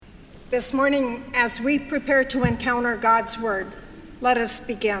This morning, as we prepare to encounter God's word, let us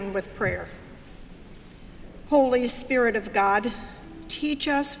begin with prayer. Holy Spirit of God, teach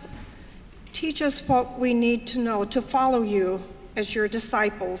us what we need to know to follow you as your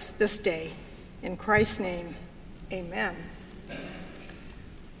disciples this day. In Christ's name, amen.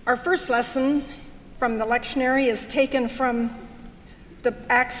 Our first lesson from the lectionary is taken from the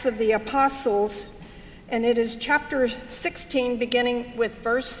Acts of the Apostles, and it is chapter 16, beginning with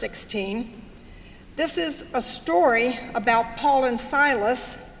verse 16. This is a story about Paul and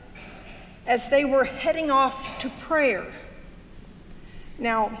Silas as they were heading off to prayer.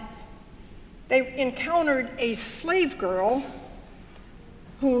 Now, they encountered a slave girl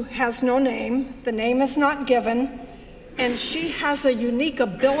who has no name. The name is not given, and she has a unique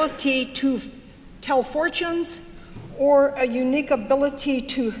ability to tell fortunes or a unique ability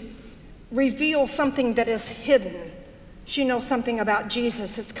to reveal something that is hidden. She knows something about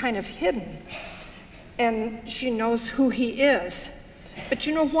Jesus. It's kind of hidden. And she knows who he is. But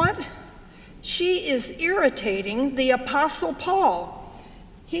you know what? She is irritating the Apostle Paul.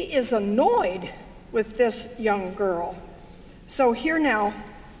 He is annoyed with this young girl. So hear now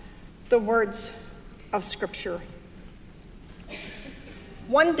the words of Scripture.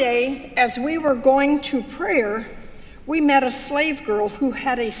 One day, as we were going to prayer, we met a slave girl who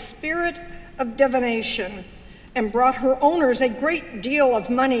had a spirit of divination and brought her owners a great deal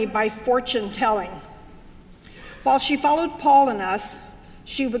of money by fortune telling. While she followed Paul and us,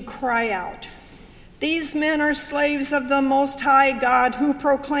 she would cry out, "These men are slaves of the Most High God who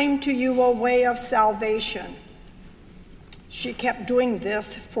proclaim to you a way of salvation." She kept doing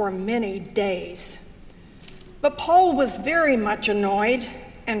this for many days. But Paul was very much annoyed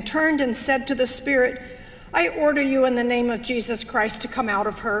and turned and said to the spirit, "I order you in the name of Jesus Christ to come out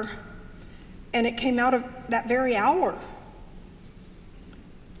of her." And it came out of that very hour.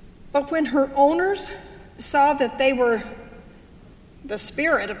 But when her owners saw that they were, the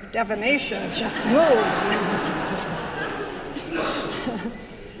spirit of divination just moved.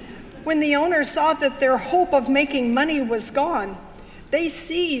 When the owners saw that their hope of making money was gone, they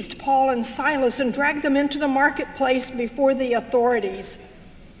seized Paul and Silas and dragged them into the marketplace before the authorities.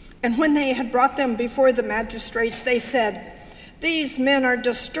 And when they had brought them before the magistrates, they said, "These men are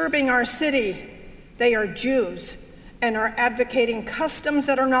disturbing our city. They are Jews and are advocating customs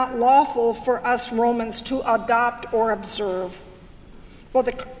that are not lawful for us Romans to adopt or observe." Well,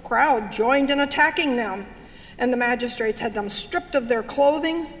 the crowd joined in attacking them, and the magistrates had them stripped of their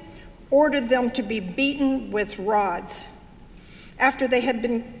clothing, ordered them to be beaten with rods. After they had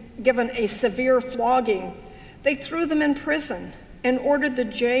been given a severe flogging, they threw them in prison and ordered the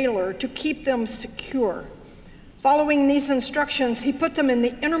jailer to keep them secure. Following these instructions, he put them in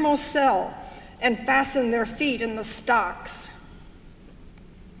the innermost cell and fastened their feet in the stocks.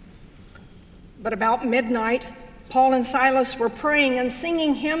 But about midnight, Paul and Silas were praying and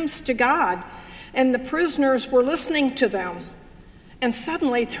singing hymns to God, and the prisoners were listening to them. And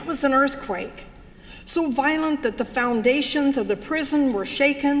suddenly there was an earthquake, so violent that the foundations of the prison were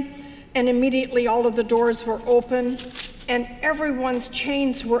shaken, and immediately all of the doors were open, and everyone's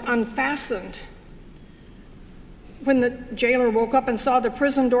chains were unfastened. When the jailer woke up and saw the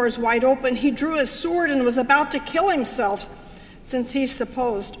prison doors wide open, he drew his sword and was about to kill himself, since he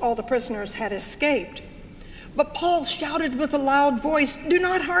supposed all the prisoners had escaped. But Paul shouted with a loud voice, "Do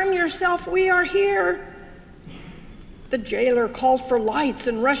not harm yourself, we are here." The jailer called for lights,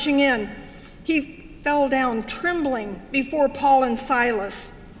 and rushing in, he fell down trembling before Paul and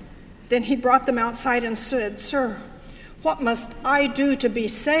Silas. Then he brought them outside and said, "Sir, what must I do to be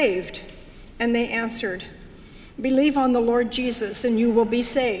saved?" And they answered, "Believe on the Lord Jesus, and you will be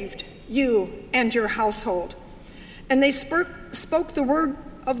saved, you and your household." And they spoke the word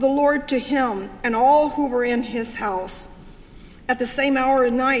of the Lord to him and all who were in his house. At the same hour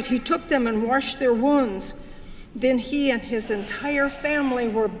of night, he took them and washed their wounds. Then he and his entire family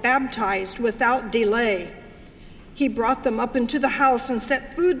were baptized without delay. He brought them up into the house and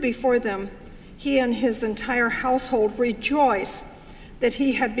set food before them. He and his entire household rejoiced that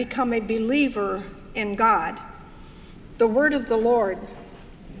he had become a believer in God. The word of the Lord.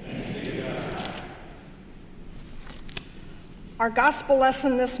 Our gospel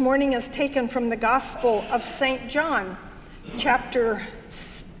lesson this morning is taken from the Gospel of St. John, chapter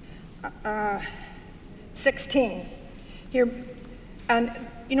 16. Here, and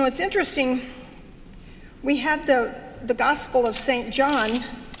you know, it's interesting. We had the Gospel of St. John,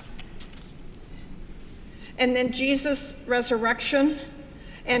 and then Jesus' resurrection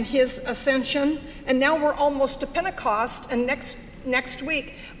and his ascension, and now we're almost to Pentecost and next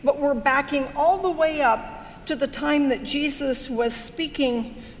week, but we're backing all the way up to the time that Jesus was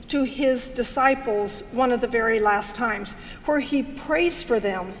speaking to his disciples one of the very last times, where he prays for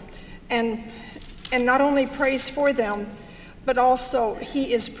them, and not only prays for them, but also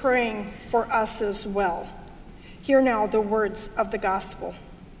he is praying for us as well. Hear now the words of the gospel.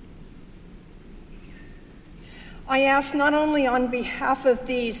 I ask not only on behalf of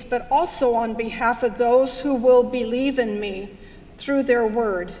these, but also on behalf of those who will believe in me through their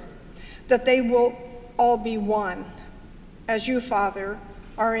word, that they will all be one, as you, Father,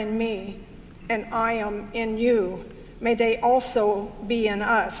 are in me, and I am in you. May they also be in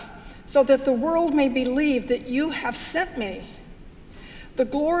us, so that the world may believe that you have sent me. The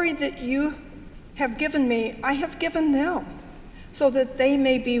glory that you have given me, I have given them, so that they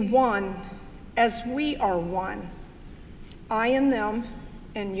may be one as we are one. I in them,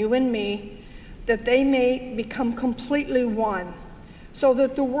 and you in me, that they may become completely one, so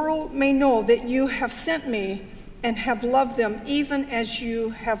that the world may know that you have sent me and have loved them even as you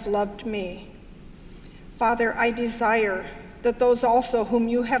have loved me. Father, I desire that those also whom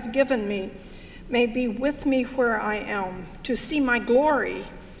you have given me may be with me where I am, to see my glory,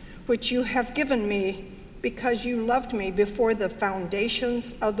 which you have given me because you loved me before the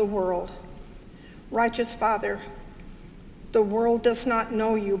foundations of the world. Righteous Father, the world does not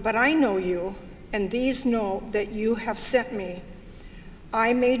know you, but I know you, and these know that you have sent me.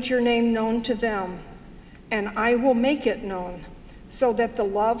 I made your name known to them, and I will make it known, so that the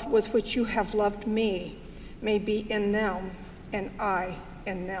love with which you have loved me may be in them, and I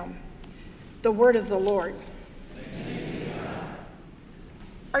in them. The word of the Lord.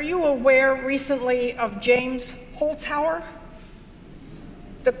 Are you aware recently of James Holzhauer,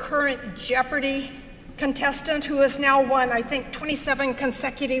 the current Jeopardy contestant who has now won, I think, 27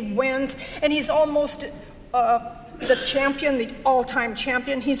 consecutive wins, and he's almost the champion, the all-time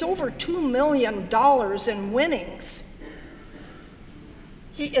champion. He's over $2 million in winnings.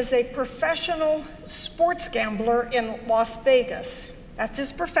 He is a professional sports gambler in Las Vegas. That's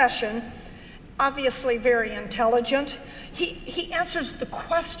his profession. Obviously very intelligent. He answers the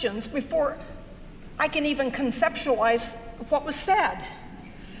questions before I can even conceptualize what was said.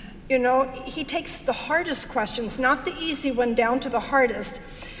 You know, he takes the hardest questions, not the easy one, down to the hardest,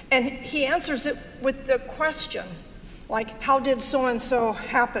 and he answers it with the question, like, how did so-and-so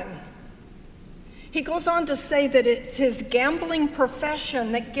happen? He goes on to say that it's his gambling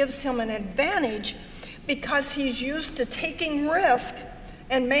profession that gives him an advantage because he's used to taking risk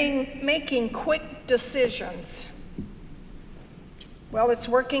and making quick decisions. Well, it's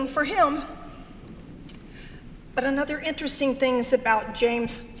working for him. But another interesting thing is about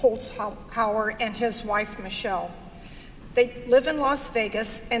James Holzhauer and his wife, Michelle. They live in Las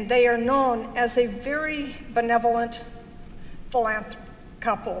Vegas, and they are known as a very benevolent philanthropic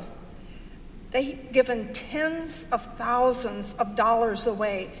couple. They've given tens of thousands of dollars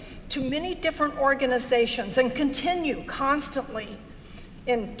away to many different organizations and continue constantly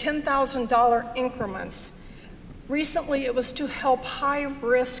in $10,000 increments. Recently, it was to help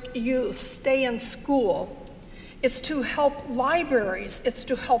high-risk youth stay in school. It's to help libraries. It's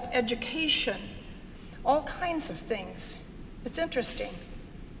to help education. All kinds of things. It's interesting.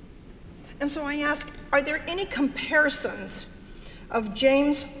 And so I ask, are there any comparisons of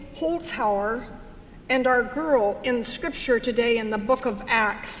James Holzhauer and our girl in Scripture today in the book of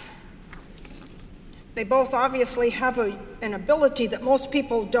Acts? They both obviously have an ability that most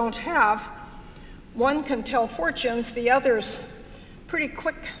people don't have. One can tell fortunes, the other's pretty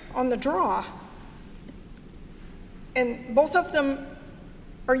quick on the draw. And both of them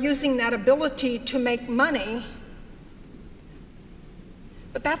are using that ability to make money,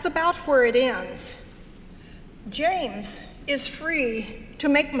 but that's about where it ends. James is free to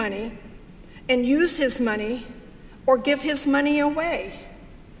make money and use his money or give his money away.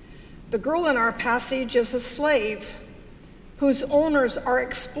 The girl in our passage is a slave whose owners are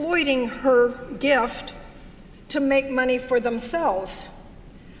exploiting her gift to make money for themselves.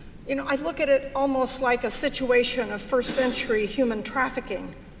 You know, I look at it almost like a situation of first century human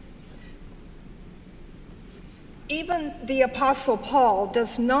trafficking. Even the Apostle Paul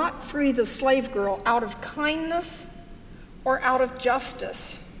does not free the slave girl out of kindness or out of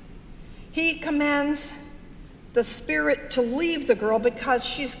justice. He commands the spirit to leave the girl because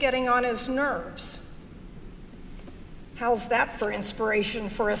she's getting on his nerves. How's that for inspiration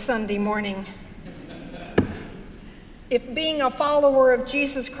for a Sunday morning? If being a follower of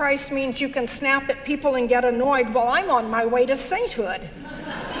Jesus Christ means you can snap at people and get annoyed, well, I'm on my way to sainthood.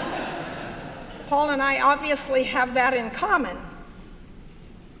 Paul and I obviously have that in common.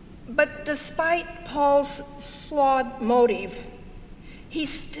 But despite Paul's flawed motive, he's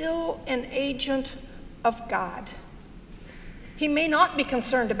still an agent of God. He may not be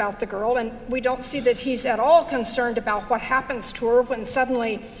concerned about the girl, and we don't see that he's at all concerned about what happens to her when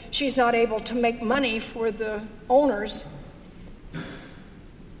suddenly she's not able to make money for the owners.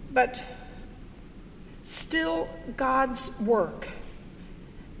 But still, God's work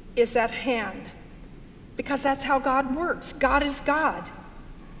is at hand, because that's how God works. God is God,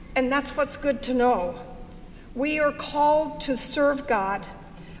 and that's what's good to know. We are called to serve God,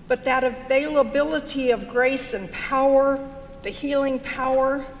 but that availability of grace and power, the healing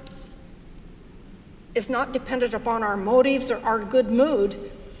power, is not dependent upon our motives or our good mood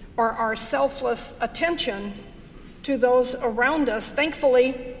or our selfless attention to those around us.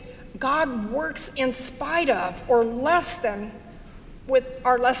 Thankfully, God works in spite of or less than with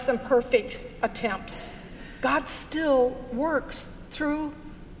our less than perfect attempts. God still works through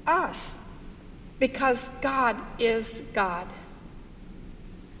us because God is God.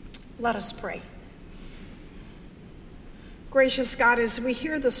 Let us pray. Gracious God, as we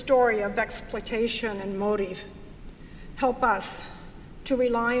hear the story of exploitation and motive, help us to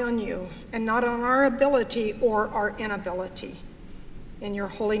rely on you and not on our ability or our inability. In your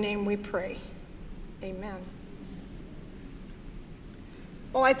holy name we pray. Amen.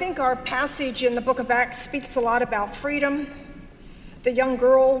 Well, I think our passage in the book of Acts speaks a lot about freedom. The young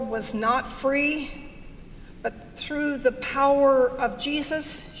girl was not free, but through the power of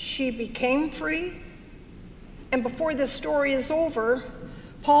Jesus, she became free. And before this story is over,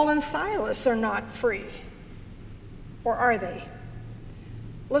 Paul and Silas are not free. Or are they?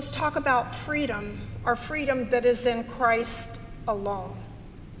 Let's talk about freedom, our freedom that is in Christ alone.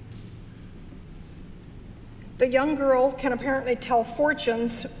 The young girl can apparently tell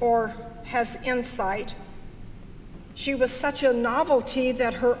fortunes or has insight. She was such a novelty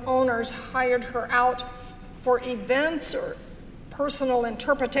that her owners hired her out for events or personal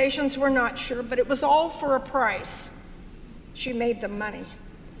interpretations. We're not sure, but it was all for a price. She made the money.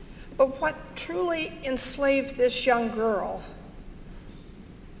 But what truly enslaved this young girl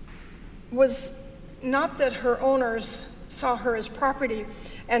was not that her owners saw her as property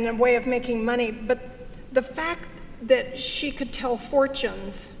and a way of making money, but the fact that she could tell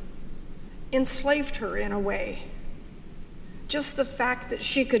fortunes enslaved her in a way. Just the fact that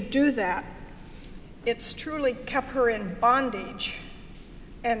she could do that, it's truly kept her in bondage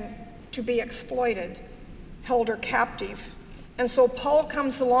and to be exploited, held her captive. And so Paul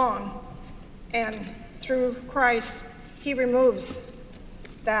comes along, and through Christ, he removes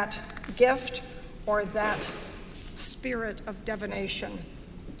that gift or that spirit of divination.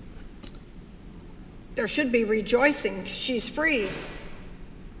 There should be rejoicing. She's free.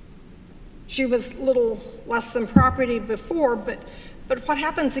 She was little less than property before, but what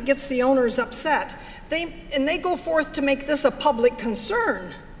happens? It gets the owners upset. They go forth to make this a public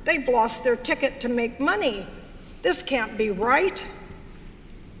concern. They've lost their ticket to make money. This can't be right.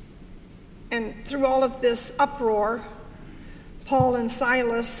 And through all of this uproar, Paul and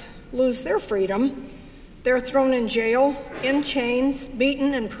Silas lose their freedom. They're thrown in jail, in chains,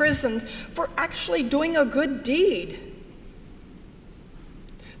 beaten, imprisoned for actually doing a good deed.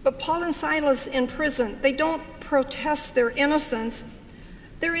 But Paul and Silas in prison, they don't protest their innocence.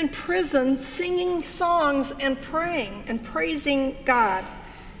 They're in prison singing songs and praying and praising God.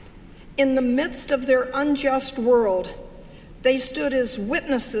 In the midst of their unjust world, they stood as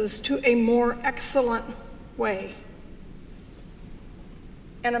witnesses to a more excellent way.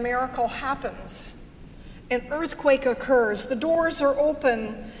 And a miracle happens. An earthquake occurs. The doors are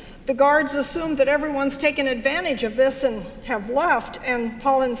open. The guards assume that everyone's taken advantage of this and have left, and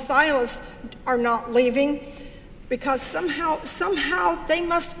Paul and Silas are not leaving because somehow they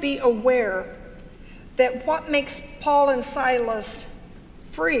must be aware that what makes Paul and Silas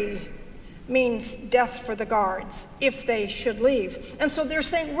free means death for the guards if they should leave. And so they're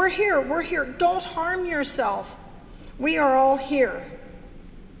saying, we're here, don't harm yourself. We are all here.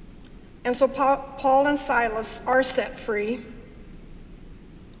 And so Paul and Silas are set free.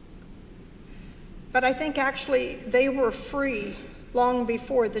 But I think actually they were free long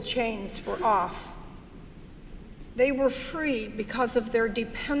before the chains were off. They were free because of their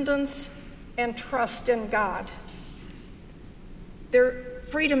dependence and trust in God. Their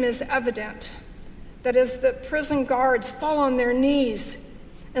freedom is evident that as the prison guards fall on their knees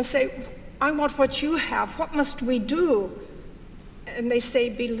and say, I want what you have, what must we do? And they say,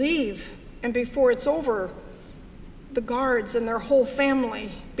 believe. And before it's over, the guards and their whole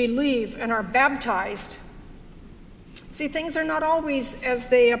family believe and are baptized. See, things are not always as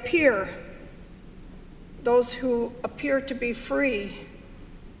they appear. Those who appear to be free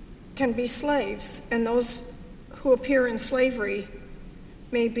can be slaves, and those who appear in slavery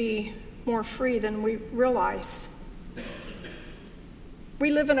may be more free than we realize. We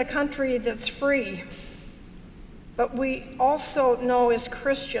live in a country that's free, but we also know as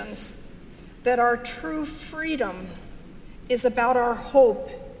Christians that our true freedom is about our hope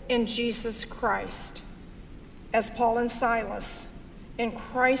in Jesus Christ. As Paul and Silas, in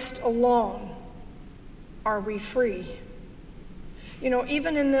Christ alone are we free. You know,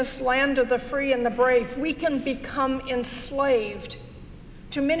 even in this land of the free and the brave, we can become enslaved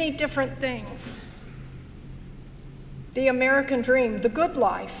to many different things. The American dream, the good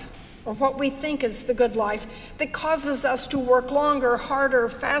life, or what we think is the good life, that causes us to work longer, harder,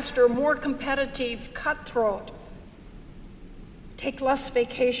 faster, more competitive, cutthroat, take less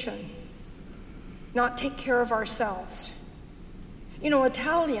vacation, not take care of ourselves. You know,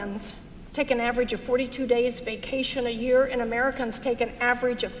 Italians take an average of 42 days vacation a year, and Americans take an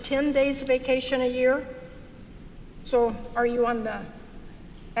average of 10 days vacation a year. So are you on the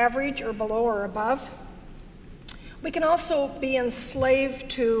average or below or above? We can also be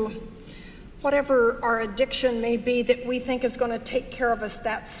enslaved to whatever our addiction may be that we think is going to take care of us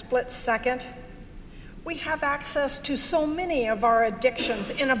that split second. We have access to so many of our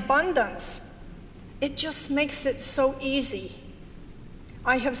addictions in abundance. It just makes it so easy.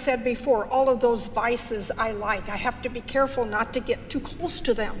 I have said before, all of those vices I like. I have to be careful not to get too close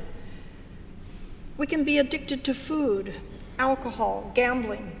to them. We can be addicted to food, alcohol,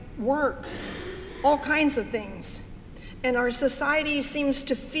 gambling, work, all kinds of things. And our society seems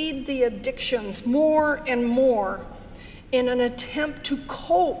to feed the addictions more and more in an attempt to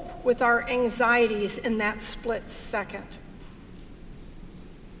cope with our anxieties in that split second.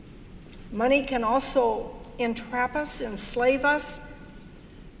 Money can also entrap us, enslave us,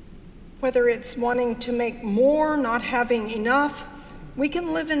 whether it's wanting to make more, not having enough. We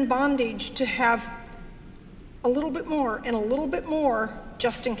can live in bondage to have a little bit more and a little bit more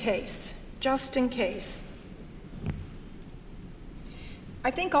just in case, just in case. I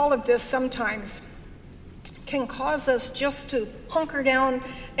think all of this sometimes can cause us just to hunker down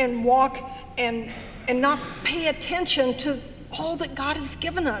and walk and not pay attention to all that God has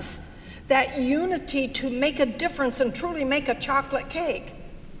given us, that unity to make a difference and truly make a chocolate cake.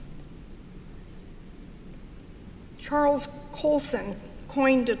 Charles Colson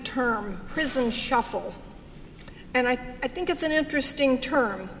coined a term, prison shuffle, and I think it's an interesting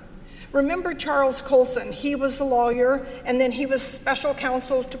term. Remember Charles Colson? He was a lawyer, and then he was special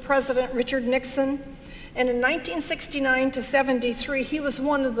counsel to President Richard Nixon. And in 1969 to 73, he was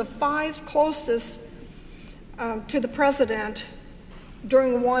one of the 5 closest to the president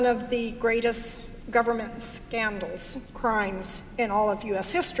during one of the greatest government scandals, crimes in all of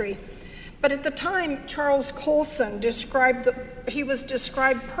U.S. history. But at the time, Charles Colson he was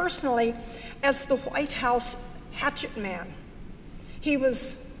described personally as the White House hatchet man. He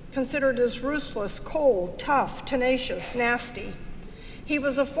was considered as ruthless, cold, tough, tenacious, nasty. He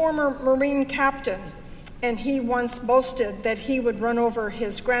was a former Marine captain, and he once boasted that he would run over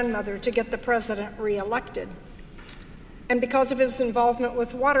his grandmother to get the president reelected. And because of his involvement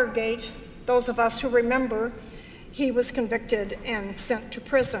with Watergate, those of us who remember, he was convicted and sent to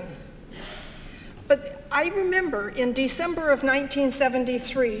prison. But I remember in December of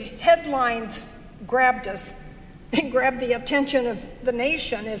 1973, headlines grabbed us and grabbed the attention of the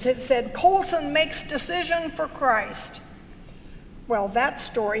nation as it said, "Colson makes decision for Christ." Well, that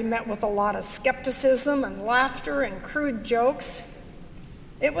story met with a lot of skepticism and laughter and crude jokes.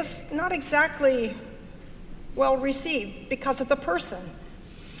 It was not exactly well received because of the person.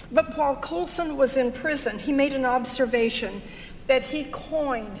 But while Colson was in prison, he made an observation that he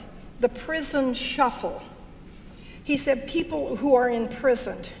coined the prison shuffle. He said people who are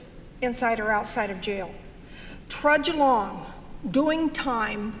imprisoned, inside or outside of jail, trudge along, doing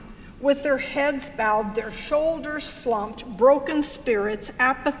time, with their heads bowed, their shoulders slumped, broken spirits,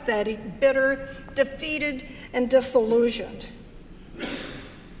 apathetic, bitter, defeated, and disillusioned.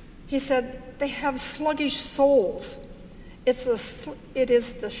 He said they have sluggish souls. It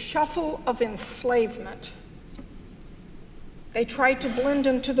is the shuffle of enslavement. They try to blend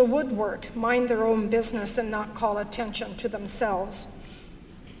into the woodwork, mind their own business, and not call attention to themselves.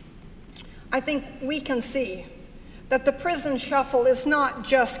 I think we can see that the prison shuffle is not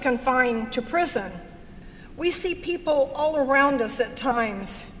just confined to prison. We see people all around us at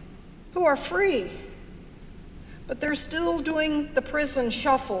times who are free, but they're still doing the prison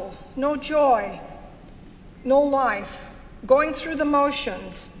shuffle. No joy, no life, going through the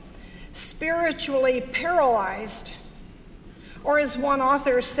motions, spiritually paralyzed, or as one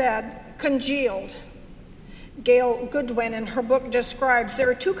author said, congealed. Gail Goodwin in her book describes there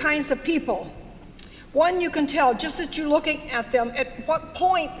are 2 kinds of people. One, you can tell just as you're looking at them at what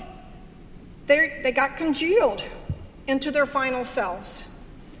point they got congealed into their final selves.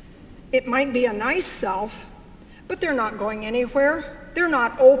 It might be a nice self, but they're not going anywhere. They're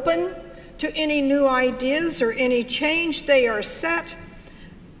not open to any new ideas or any change. They are set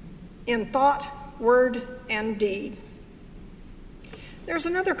in thought, word, and deed. There's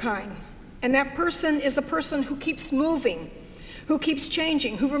another kind, and that person is a person who keeps moving, who keeps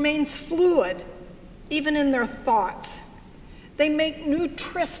changing, who remains fluid, even in their thoughts. They make new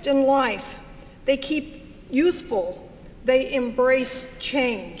trysts in life. They keep youthful. They embrace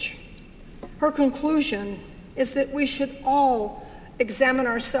change. Her conclusion is that we should all examine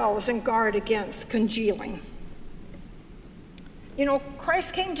ourselves and guard against congealing. You know,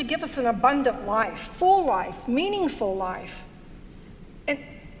 Christ came to give us an abundant life, full life, meaningful life. And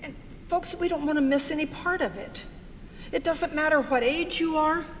folks, we don't want to miss any part of it. It doesn't matter what age you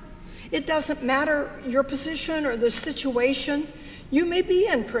are. It doesn't matter your position or the situation. You may be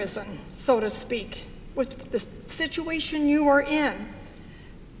in prison, so to speak, with the situation you are in.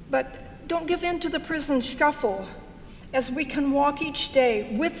 But don't give in to the prison shuffle, as we can walk each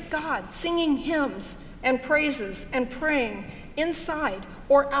day with God, singing hymns and praises and praying inside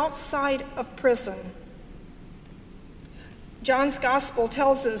or outside of prison. John's gospel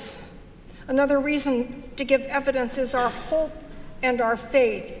tells us another reason to give evidence is our hope and our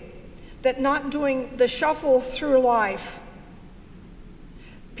faith, that not doing the shuffle through life.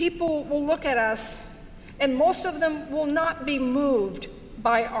 People will look at us, and most of them will not be moved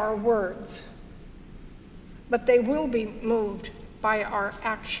by our words, but they will be moved by our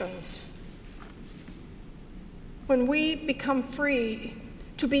actions. When we become free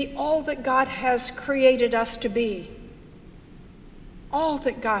to be all that God has created us to be, all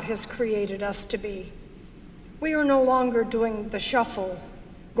that God has created us to be, we are no longer doing the shuffle,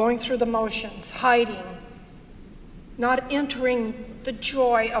 going through the motions, hiding, not entering the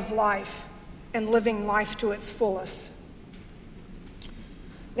joy of life and living life to its fullest.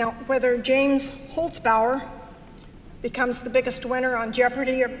 Now, whether James Holzbauer becomes the biggest winner on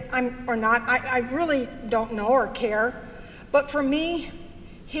Jeopardy or not, I really don't know or care. But for me,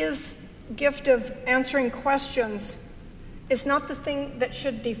 his gift of answering questions is not the thing that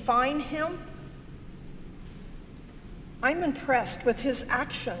should define him. I'm impressed with his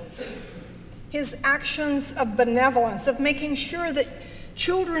actions of benevolence, of making sure that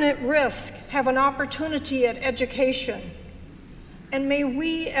children at risk have an opportunity at education. And may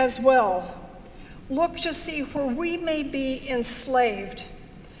we as well look to see where we may be enslaved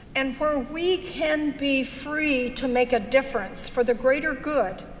and where we can be free to make a difference for the greater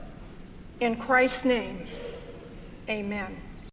good. In Christ's name, amen.